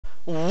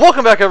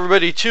Welcome back,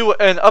 everybody, to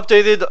an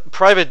updated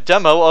private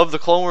demo of the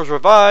Clone Wars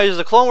Revised,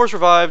 the Clone Wars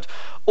Revived,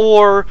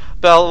 or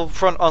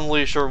Battlefront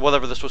Unleashed, or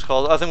whatever this was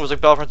called. I think it was like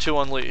Battlefront 2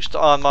 Unleashed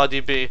on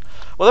ModDB.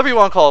 Whatever you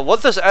want to call it.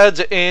 What this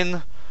adds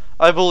in,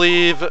 I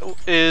believe,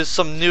 is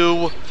some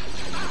new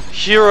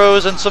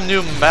heroes and some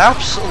new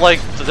maps,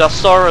 like the Death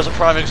Star as a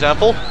prime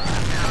example.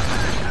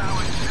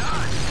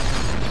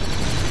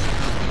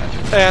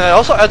 And it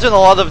also adds in a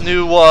lot of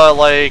new,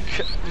 like,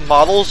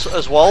 models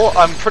as well.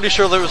 I'm pretty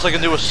sure there was like a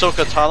new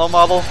Ahsoka Tano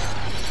model.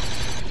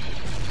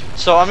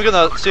 So I'm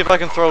gonna see if I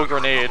can throw a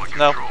grenade.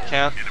 No,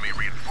 can't.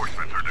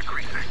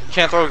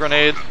 Can't throw a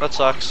grenade. That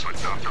sucks.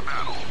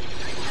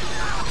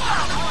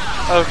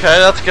 Okay,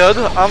 that's good.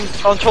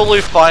 I'm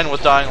totally fine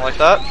with dying like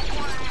that.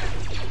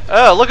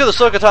 Oh, look at the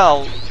Ahsoka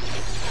Tano.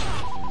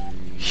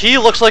 He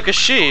looks like a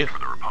she.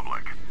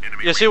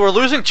 You see, we're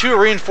losing 2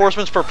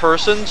 reinforcements per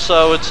person,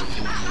 so it's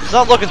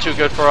not looking too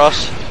good for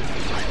us.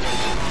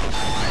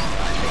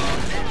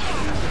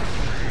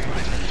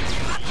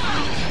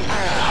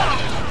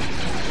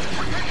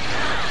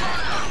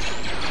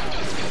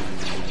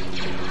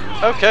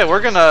 Okay, we're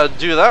gonna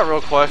do that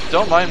real quick.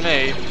 Don't mind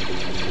me.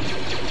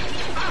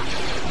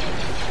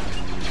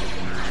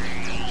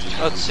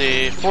 Let's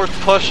see. Force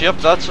push, yep,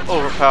 that's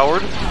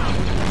overpowered.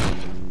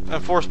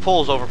 And force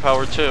pull is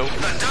overpowered too.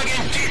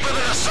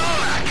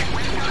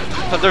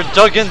 They're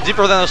dug in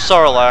deeper than a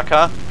Sarlacc,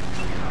 huh?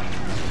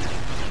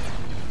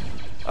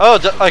 Oh,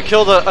 I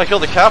killed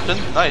the captain.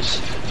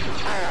 Nice.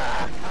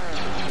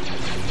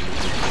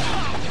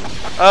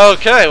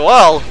 Okay,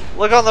 well,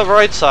 look on the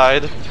right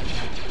side.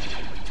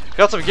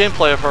 Got some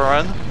gameplay of her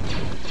in.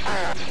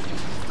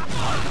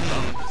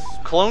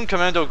 Clone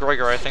Commando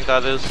Gregor, I think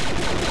that is.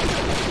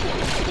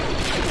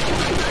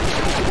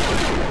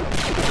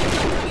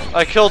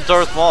 I killed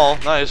Darth Maul.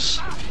 Nice.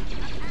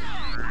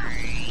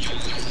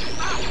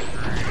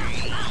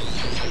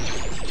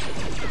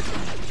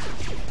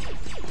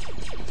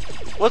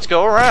 Let's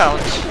go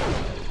around.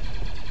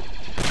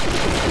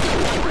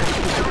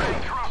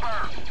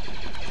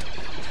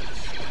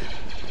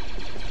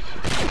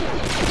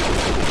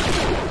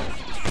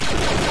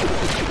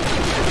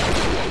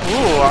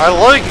 Ooh, I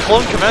like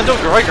Clone Commando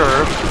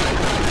Gregor.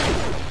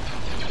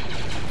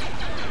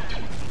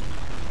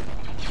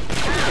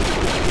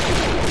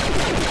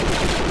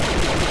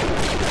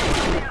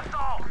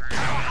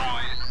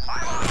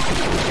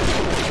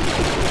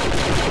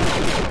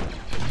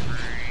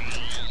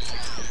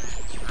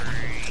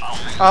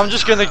 I'm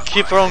just gonna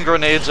keep throwing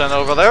grenades in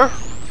over there,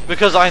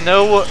 because I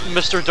know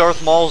Mr.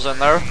 Darth Maul's in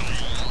there.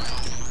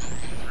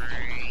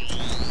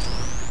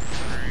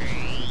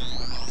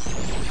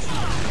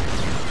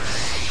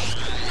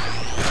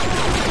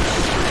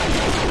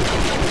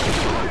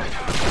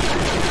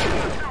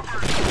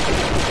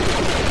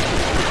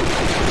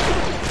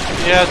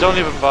 Yeah, don't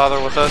even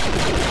bother with it.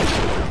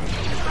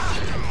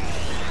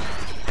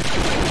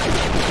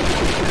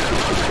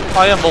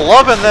 I am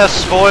loving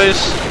this, boys.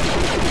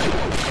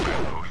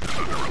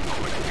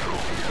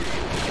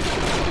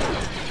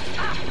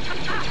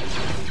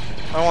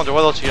 I wonder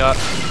what else you got.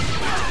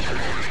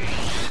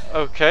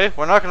 Okay,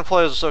 we're not going to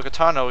play as Ahsoka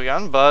Tano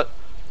again, but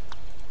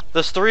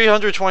this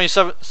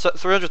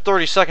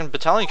 332nd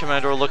Battalion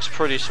Commander looks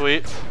pretty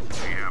sweet.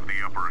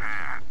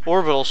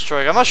 Orbital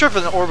Strike. I'm not sure if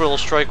an Orbital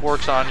Strike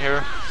works on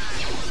here.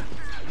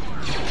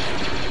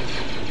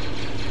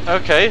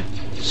 Okay,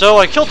 so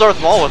I killed Darth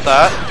Maul with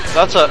that.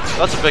 That's a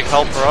big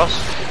help for us.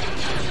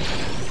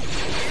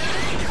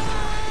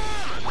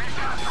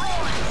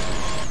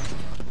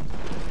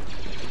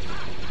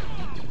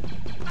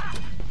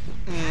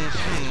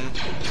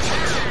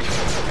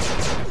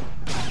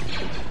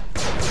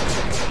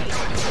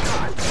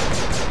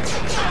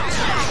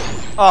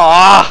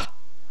 Ah,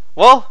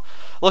 well,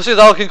 looks like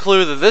that'll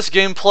conclude this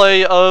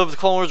gameplay of the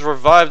Clone Wars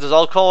Revived, as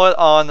I'll call it,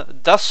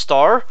 on Death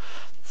Star.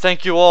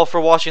 Thank you all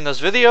for watching this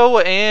video,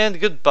 and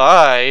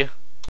goodbye.